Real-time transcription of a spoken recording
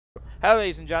Hello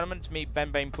ladies and gentlemen, it's me,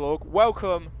 Ben Plug.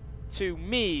 Welcome to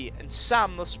me and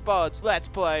Sam the Spuds Let's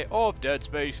Play of Dead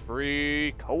Space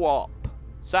 3 Co-op.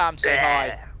 Sam, say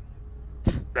hi.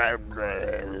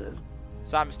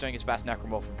 Sam is doing his best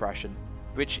necromorph impression,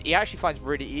 which he actually finds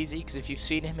really easy, because if you've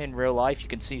seen him in real life, you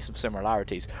can see some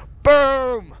similarities.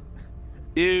 Boom!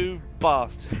 You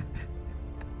bastard.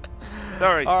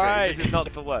 Sorry, Alright. this is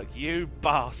not for work. You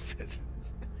bastard.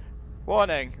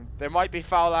 Warning, there might be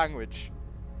foul language.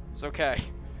 It's okay.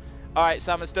 Alright,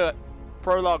 Sam, let's do it.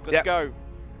 Prologue, let's go.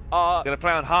 I'm going to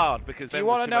play on hard because do you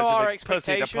want to know our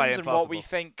expectations and what we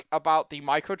think about the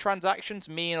microtransactions?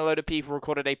 Me and a load of people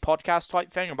recorded a podcast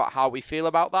type thing about how we feel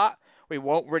about that. We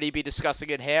won't really be discussing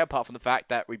it here, apart from the fact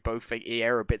that we both think EA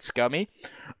are a bit scummy.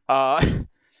 But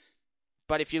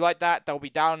if you like that, they'll be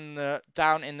down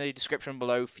in the description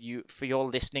below for your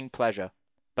listening pleasure.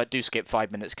 But do skip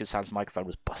 5 minutes because Sam's microphone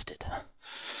was busted.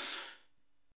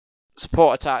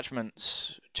 Support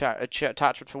attachments.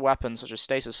 Attachment for weapons such as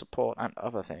stasis support and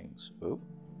other things. Ooh.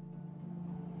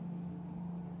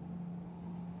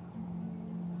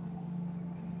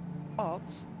 What?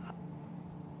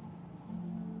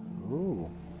 Ooh.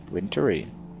 Wintry.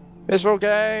 Visceral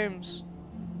Games!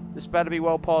 This better be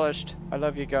well polished. I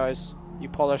love you guys. You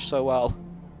polish so well.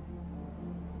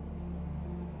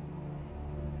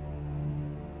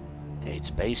 It's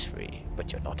space free,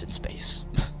 but you're not in space.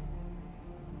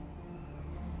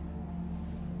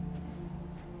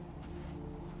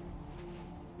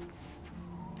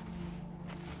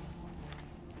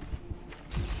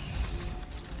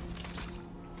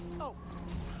 Oh.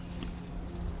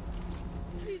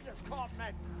 Jesus,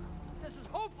 Kaufman! This is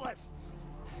hopeless!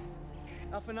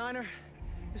 Alpha Niner,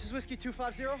 this is Whiskey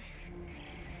 250. Come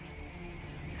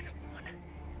on.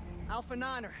 Alpha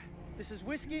Niner, this is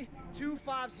Whiskey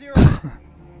 250.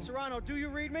 Serrano, do you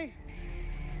read me?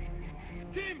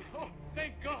 Tim! Oh,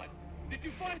 thank God! Did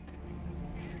you find it?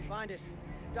 Find it.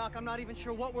 Doc, I'm not even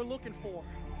sure what we're looking for.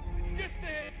 Just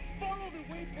follow the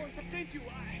waypoint I sent you.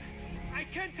 I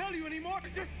can't tell you anymore.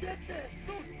 Just get there.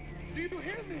 Do you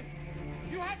hear me?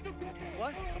 You have to get there.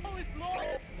 What? All is lost.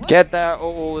 Get there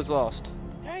or all is lost.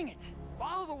 Dang it!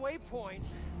 Follow the waypoint.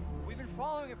 We've been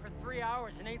following it for 3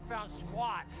 hours and ain't found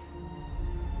squat.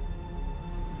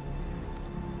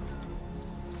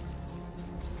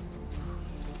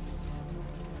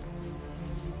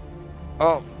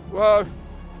 Oh, whoa.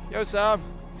 Yo, Sam.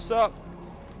 What's up?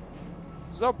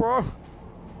 What's up, bro?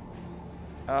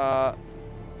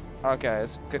 Okay,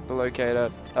 let's click the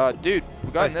locator. Dude,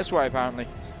 we're going this way, apparently.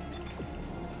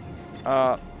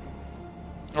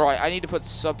 Alright, I need to put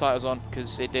subtitles on,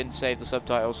 because it didn't save the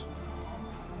subtitles.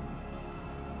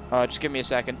 Just give me a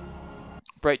second.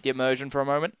 Break the immersion for a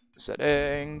moment.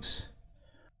 Settings.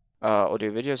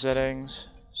 Audio video settings.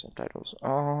 Subtitles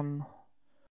on.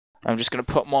 I'm just going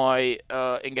to put my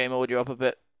in-game audio up a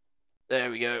bit. There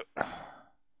we go. I'll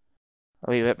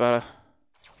be a bit better.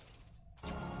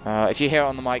 If you hear it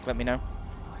on the mic, let me know.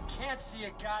 I can't see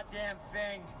a goddamn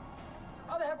thing.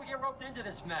 How the heck we get roped into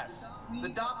this mess? The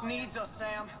doc needs us,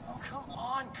 Sam. Oh, come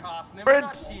on, Kaufman. We're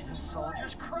not seasoned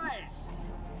soldiers. Christ.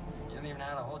 You don't even know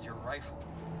how to hold your rifle.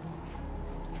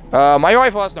 My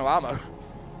rifle has no ammo.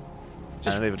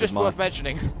 Neither Just does mine. worth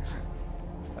mentioning.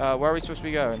 Where are we supposed to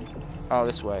be going? Oh,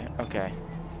 this way. Okay.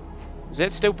 Is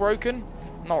it still broken?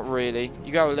 Not really.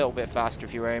 You go a little bit faster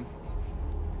if you aim.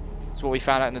 That's what we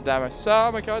found out in the demo.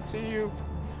 Sam, I can't see you.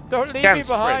 Don't leave me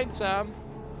behind, Sam.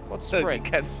 What's sprint?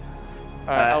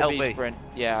 LB sprint.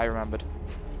 Yeah, I remembered.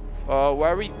 Where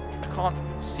are we? I can't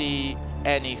see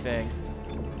anything.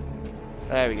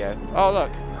 There we go. Oh,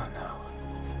 look. Oh, no.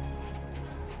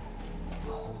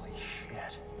 Holy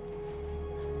shit.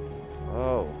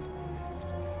 Oh.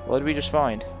 What did we just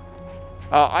find?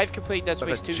 I've completed Dead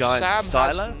Space 2. Sam has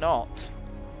not.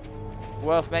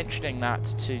 Worth mentioning that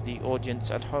to the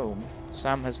audience at home.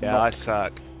 Sam has not. Yeah, I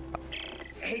suck.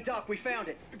 Hey, Doc, we found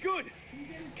it. Good.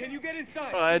 Can you get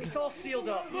inside? Right. It's all sealed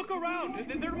up. Look around.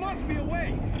 There must be a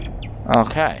way.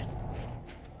 Okay.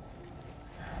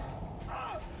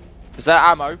 Is that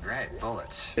ammo? Great,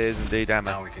 bullets. It is indeed ammo.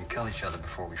 Now we can kill each other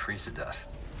before we freeze to death.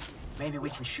 Maybe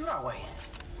we can shoot our way in.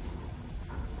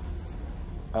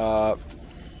 Oh,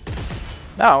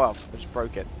 well, I just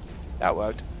broke it. That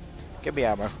worked. Give me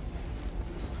ammo.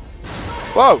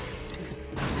 Whoa!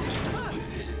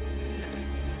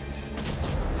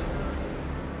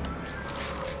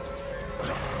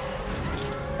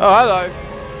 Oh, hello.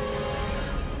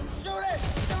 Shoot it!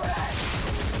 Shoot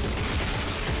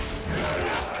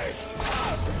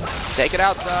it! Take it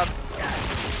out, Sam.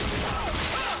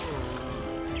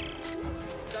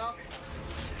 Doc,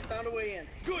 found a way in.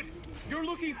 Good. You're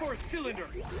looking looking for a cylinder,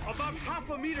 about half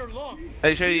a meter long.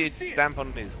 Make sure you stamp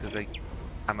on these because they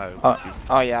ammo.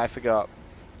 Oh yeah, I forgot.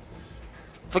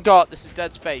 Forgot, this is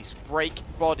Dead Space. Break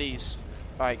bodies.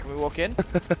 Alright, can we walk in?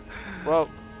 Well.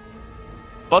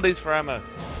 Bodies for ammo.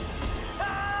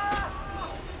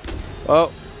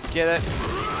 Oh, get it.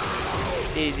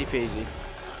 Easy peasy.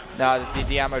 No,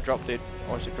 the ammo dropped, dude.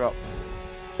 Or should it drop?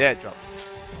 Yeah, drop.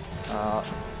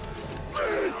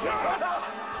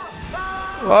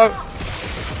 Whoa!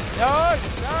 No,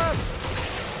 Sam!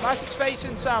 Smash its face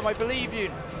in, Sam. I believe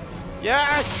you.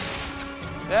 Yes!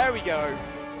 There we go.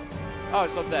 Oh,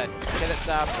 it's not dead. Kill it,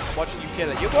 Sam. I'm watching you kill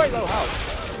it. You're quite low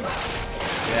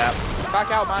health. Yeah.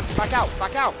 Back out, man. Back out.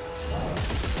 Back out.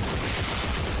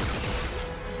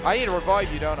 I need to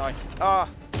revive you, don't I? Ah.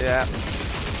 Yeah.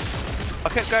 I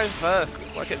kept going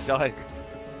first. I kept dying.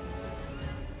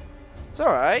 It's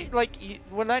alright. Like,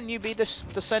 we're letting you be the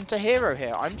center hero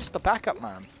here. I'm just the backup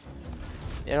man.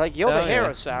 Yeah, like, you're the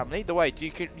hero, Sam. Lead the way. Do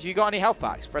you got any health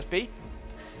packs? Press B.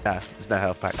 Nah, there's no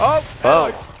health pack. Oh!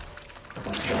 Hello.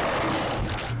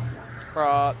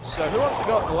 Oh! So who wants to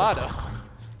go up the ladder?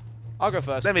 I'll go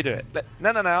first. Let me do it.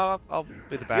 No. I'll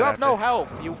be the bad. You have no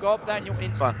health. You'll go up there and you'll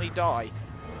instantly die.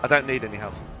 I don't need any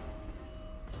health.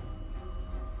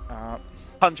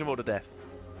 Punch them all to death.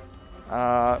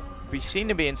 We seem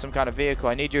to be in some kind of vehicle.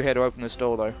 I need you here to open this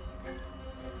door, though.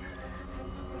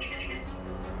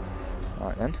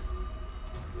 Alright then.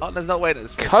 Oh, there's no way that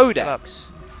this Codex.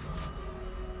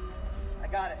 I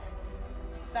got it.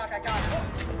 Doc, I got it.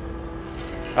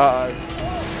 Uh-oh.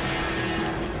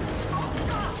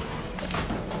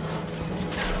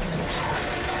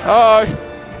 Uh-oh.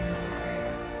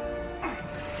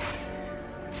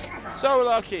 So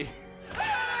lucky.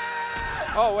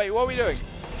 Oh, wait, what are we doing?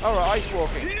 Alright, ice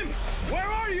walking. Tim, where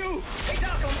are you? Hey,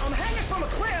 Doc, I'm hanging from a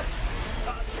cliff.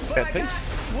 But Yeah, I peace. got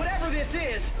whatever this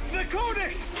is. The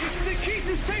Codex! It's the key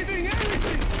to saving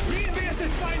everything! Meet me at the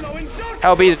silo and don't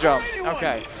LB the tell jump. anyone.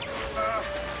 Okay.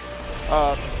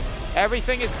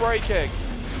 Everything is breaking.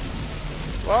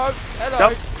 Whoa,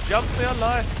 hello. Jump for your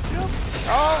life. Jump.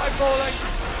 Oh, I'm falling.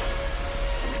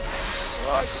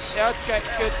 Right. Yeah, it's okay.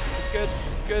 It's good. It's good.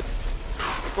 It's good.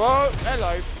 Whoa,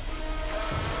 hello.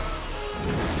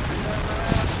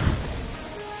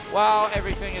 Wow,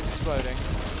 everything is exploding.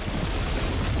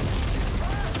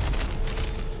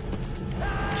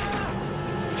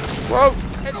 Whoa,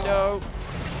 hello.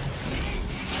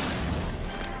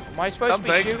 Am I supposed to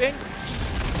be shooting?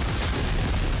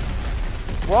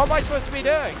 What am I supposed to be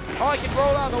doing? Oh, I can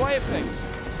roll out of the way of things.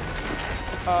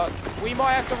 We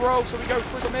might have to roll so we go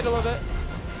through the middle of it.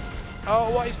 Oh,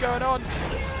 what is going on?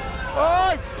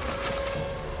 Oh!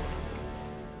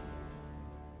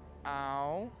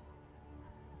 Ow.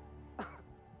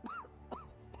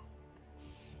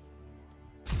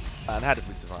 And how did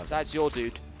we survive? That's your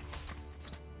dude.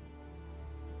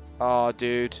 Oh,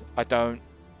 dude. I don't.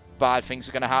 Bad things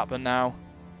are going to happen now.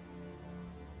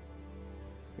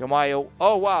 You're my...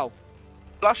 Oh, wow.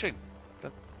 Flushing.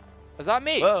 Is that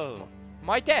me? Whoa. Am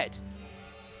I dead?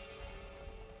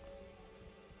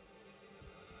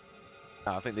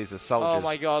 No, I think these are soldiers. Oh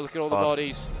my god, look at all the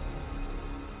bodies.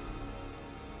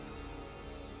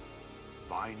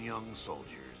 Fine young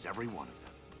soldiers, every one of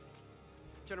them.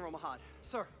 General Mahad,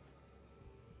 sir.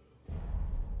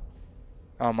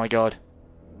 Oh my god.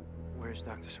 Where's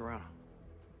Dr. Serrano?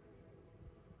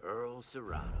 Earl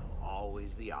Serrano,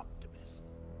 always the optimist.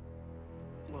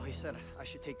 Well, he said I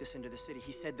should take this into the city.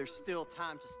 He said there's still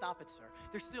time to stop it, sir.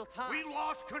 There's still time. We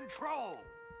lost control!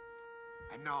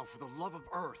 And now, for the love of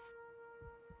Earth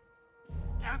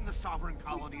and the sovereign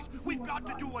colonies, we've got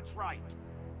to do what's right.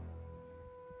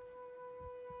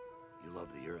 You love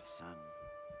the Earth, son?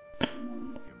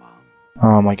 Your mom?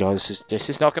 Oh my god, this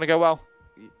is not going to go well.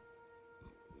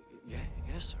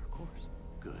 Yes, sir, of course.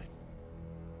 Good.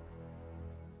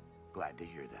 Glad to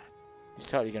hear that. He's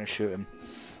totally going to shoot him.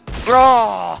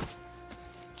 Oh!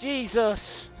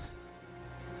 Jesus!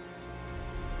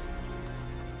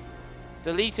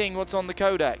 Deleting what's on the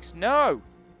codex. No!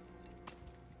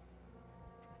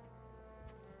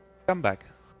 Come back.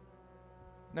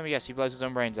 Let me guess, he blows his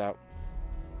own brains out.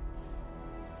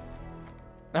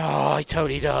 Oh, he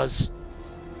totally does.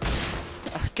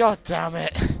 God damn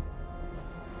it.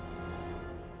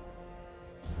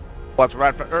 What's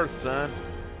right for Earth, son?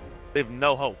 Leave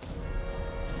no hope.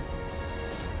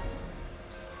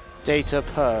 Data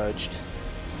purged.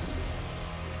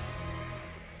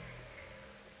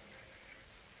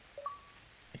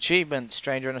 Achievement,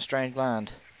 stranger in a strange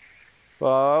land.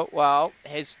 Whoa, well,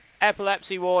 his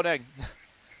epilepsy warning.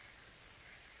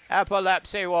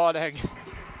 Epilepsy warning.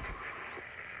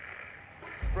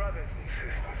 Brothers and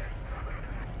sisters,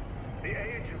 the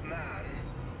age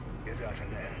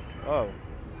Oh.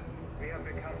 We have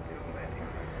become too many.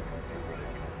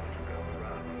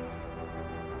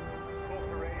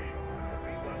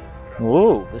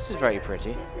 Whoa, this is very pretty.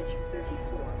 Message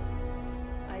 34.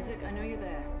 Isaac, I know you're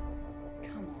there.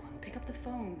 Come on, pick up the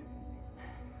phone.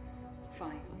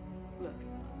 Fine. Look,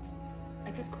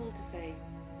 I just called to say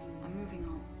I'm moving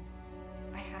on.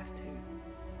 I have to.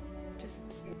 Just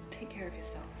take care of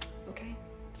yourself, okay?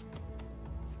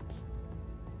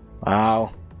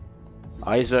 Wow.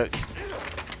 Isaac.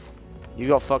 You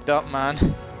got fucked up,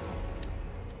 man.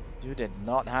 You did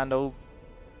not handle...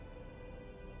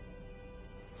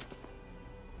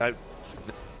 No.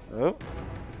 Oh.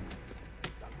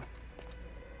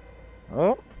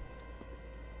 Oh.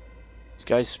 This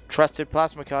guy's trusted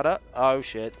plasma cutter. Oh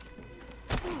shit.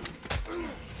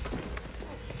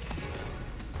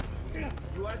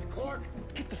 You Isaac Clarke?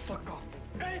 Get the fuck off.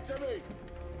 Answer me!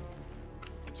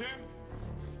 Tim?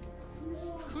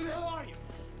 Who the hell are you?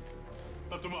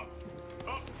 Lift him up.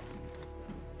 Up!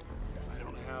 I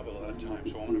don't have a lot of time,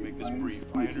 so I'm going to make this brief.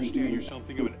 I understand you're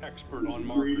something of an expert on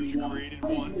markers. You created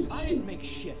one. I didn't make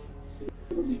shit.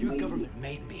 Your government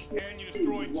made me. And you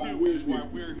destroyed two, which is why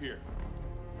we're here.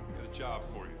 I got a job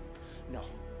for you. No.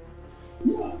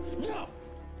 No!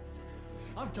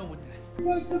 I'm done with that.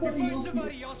 You find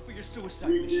somebody else for your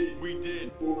suicide mission. We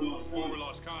did. Before we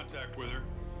lost contact with her.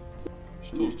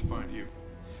 She told us to find you.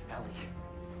 Ellie.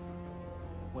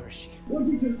 Where is she?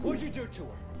 What'd you do to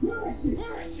her?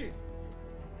 Where is she?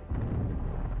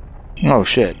 Oh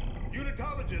shit.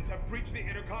 Unitologists have breached the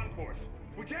inner concourse.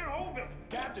 We can't hold them.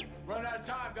 Captain, run out of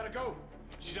time. Gotta go.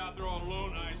 She's out there all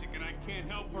alone, Isaac, and I can't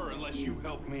help her unless you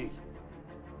help me.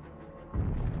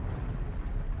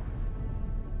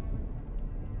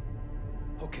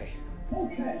 Okay.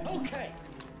 Okay!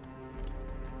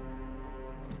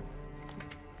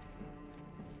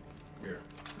 Here.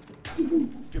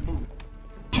 Let's get moving.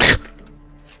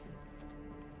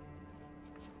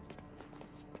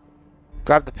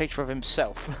 Grab the picture of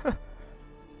himself.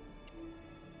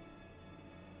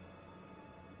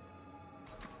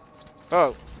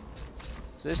 Oh.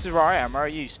 So this is where I am. Where are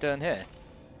you? Stern here.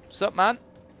 What's up, man?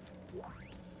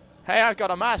 Hey, I've got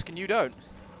a mask and you don't.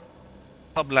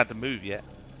 I'm not allowed to move yet.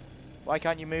 Why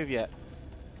can't you move yet?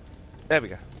 There we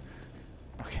go.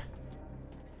 Okay.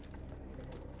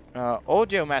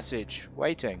 Audio message.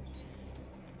 Waiting.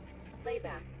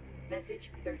 Playback. Message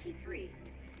 33.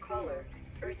 Caller,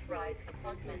 Earthrise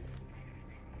apartment.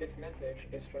 This message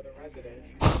is for the residents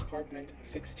of apartment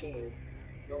 16.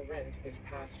 Your rent is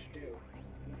past due.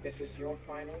 This is your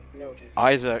final notice.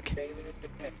 Isaac. Failure to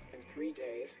pay in 3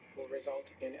 days will result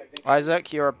in eviction.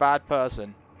 Isaac, you're a bad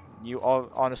person. You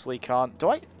honestly can't.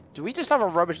 Do we just have a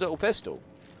rubbish little pistol?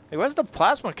 Hey, where's the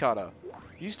plasma cutter?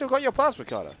 You still got your plasma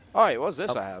cutter? Oh, wait, what's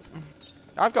this I have?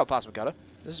 I've got a plasma cutter.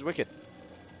 This is wicked.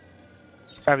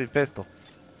 Grab your pistol.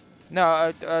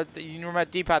 No, you remember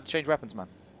D-pad to change weapons, man.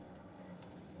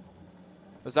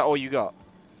 Was that all you got?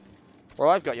 Well,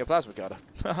 I've got your plasma cutter.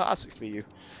 I'll for you.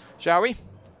 Shall we?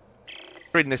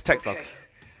 Reading this text log. Okay.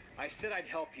 I said I'd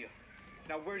help you.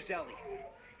 Now where's Ellie?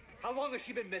 How long has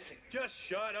she been missing? Just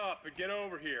shut up and get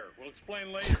over here. We'll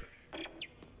explain later.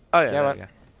 Oh yeah, Yeah, there man. we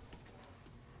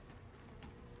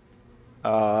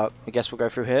go. I guess we'll go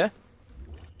through here.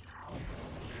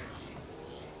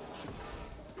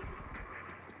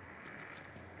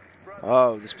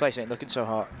 Oh, this place ain't looking so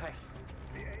hot. Hey.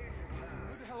 Who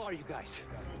the hell are you guys?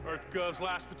 Earth Gov's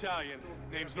last battalion.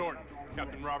 Name's Norton.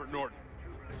 Captain Robert Norton.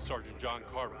 Sergeant John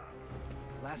Carver.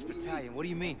 Last battalion, what do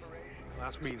you mean?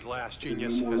 Last means last,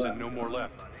 genius, as in no more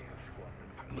left.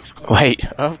 Looks close. Wait,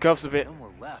 Earth Gov's a bit... No more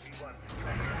left.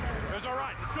 That's all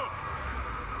right. Let's go.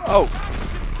 Oh!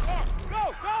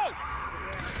 Go! Go!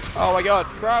 Oh my god,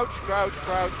 crouch, crouch,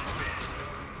 crouch.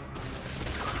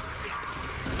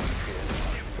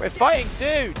 We're fighting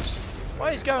dudes!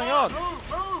 What is going on?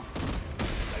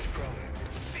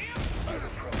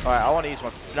 Alright, I want to use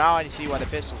my... Now I see why the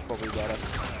pistol's probably better.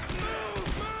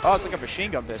 Oh, it's like a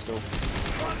machine gun pistol.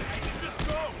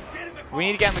 We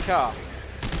need to get in the car.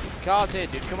 The car's here,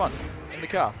 dude. Come on. In the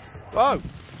car. Whoa!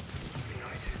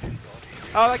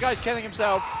 Oh, that guy's killing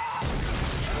himself.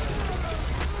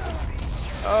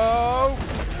 Oh!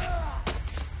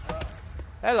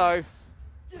 Hello.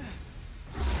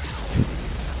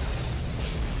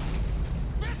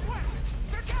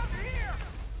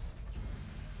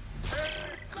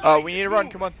 Oh, we need to run.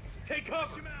 Come on. Take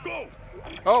off. Go!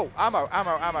 Oh, ammo,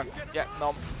 ammo, ammo. Yeah,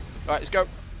 nom. Alright, let's go.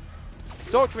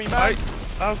 Talk to me, mate.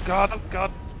 Oh god, oh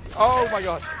god. Oh my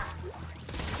god.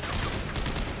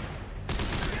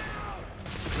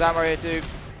 There's ammo here too.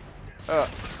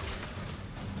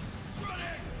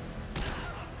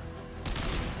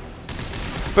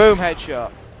 Boom,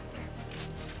 headshot.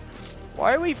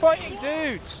 Why are we fighting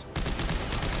dudes?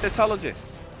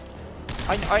 Unitologists.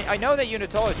 I know they're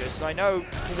unitologists. I know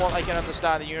from what I can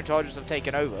understand the unitologists have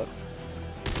taken over.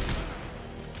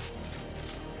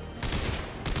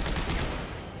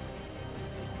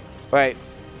 Wait.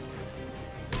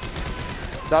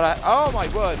 Is that a... Oh my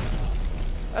word.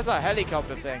 That's a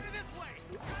helicopter thing.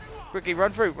 Quickly,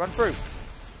 run through, run through.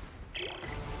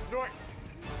 Norton,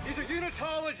 these are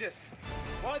unitologists.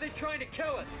 Why are they trying to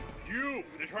kill us? You.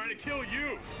 They're trying to kill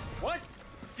you. What?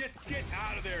 Get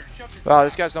out of there. Shove your... Oh,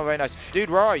 this guy's not very nice. Dude,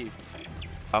 where are you?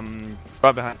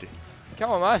 Right behind you.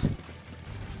 Come on,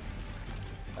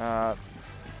 man.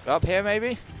 Up here,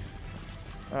 maybe?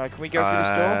 Can we go through this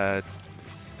door?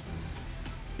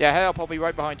 Yeah, help, I'll be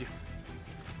right behind you.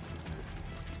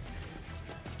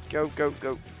 Go, go,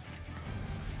 go.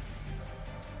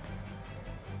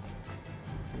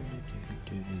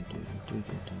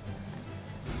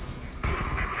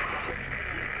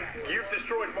 You've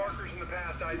destroyed markers in the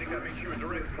past, Isaac. That makes you a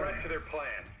direct threat to their plan.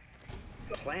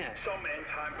 Plan? Some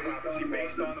end-time prophecy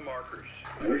based on the markers.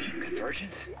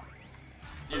 Convergence?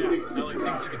 Yeah, Ellie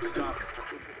thinks you can stop it.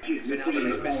 So now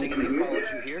she's missing and they followed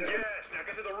you here? Yes, now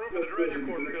get to the roof of the Dredger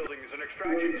Corp building. There's an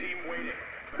extraction team waiting.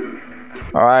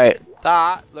 Alright,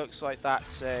 that looks like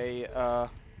that's a,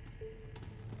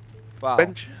 well,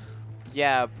 Bench?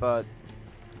 yeah, but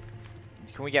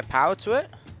can we get power to it?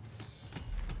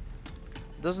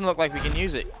 Doesn't look like we can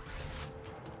use it.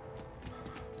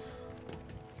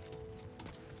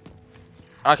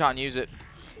 I can't use it.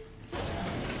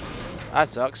 That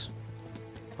sucks.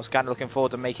 I was kind of looking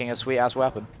forward to making a sweet ass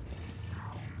weapon.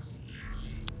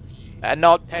 And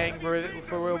not paying for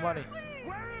real money.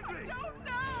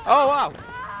 Oh wow!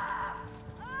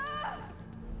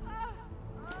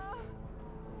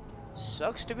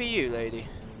 Sucks to be you, lady.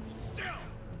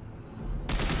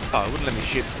 Oh, it wouldn't let me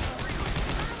shoot.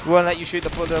 We won't let you shoot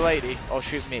the lady, or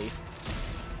shoot me.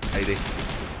 Lady.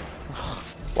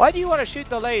 Why do you want to shoot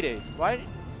the lady? Why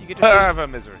you could just Have a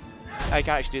misery. I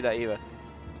can't actually do that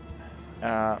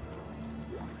either.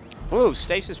 Ooh,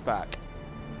 stasis back.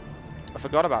 I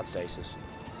forgot about stasis.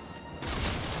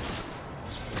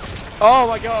 Oh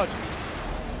my god!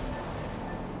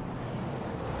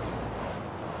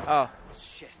 Oh.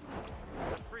 Shit.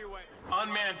 Freeway.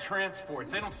 Unmanned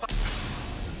transports. They don't stop.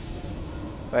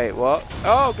 Wait, what?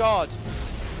 Oh god!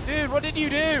 Dude, what did you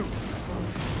do?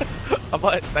 I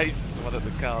might have stasis the one that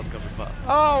the car's coming back.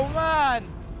 Oh man!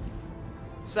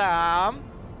 Sam,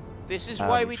 this is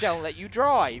why we don't let you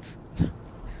drive.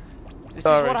 This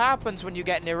is what happens when you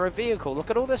get near a vehicle.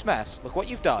 Look at all this mess. Look what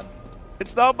you've done.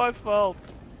 It's not my fault.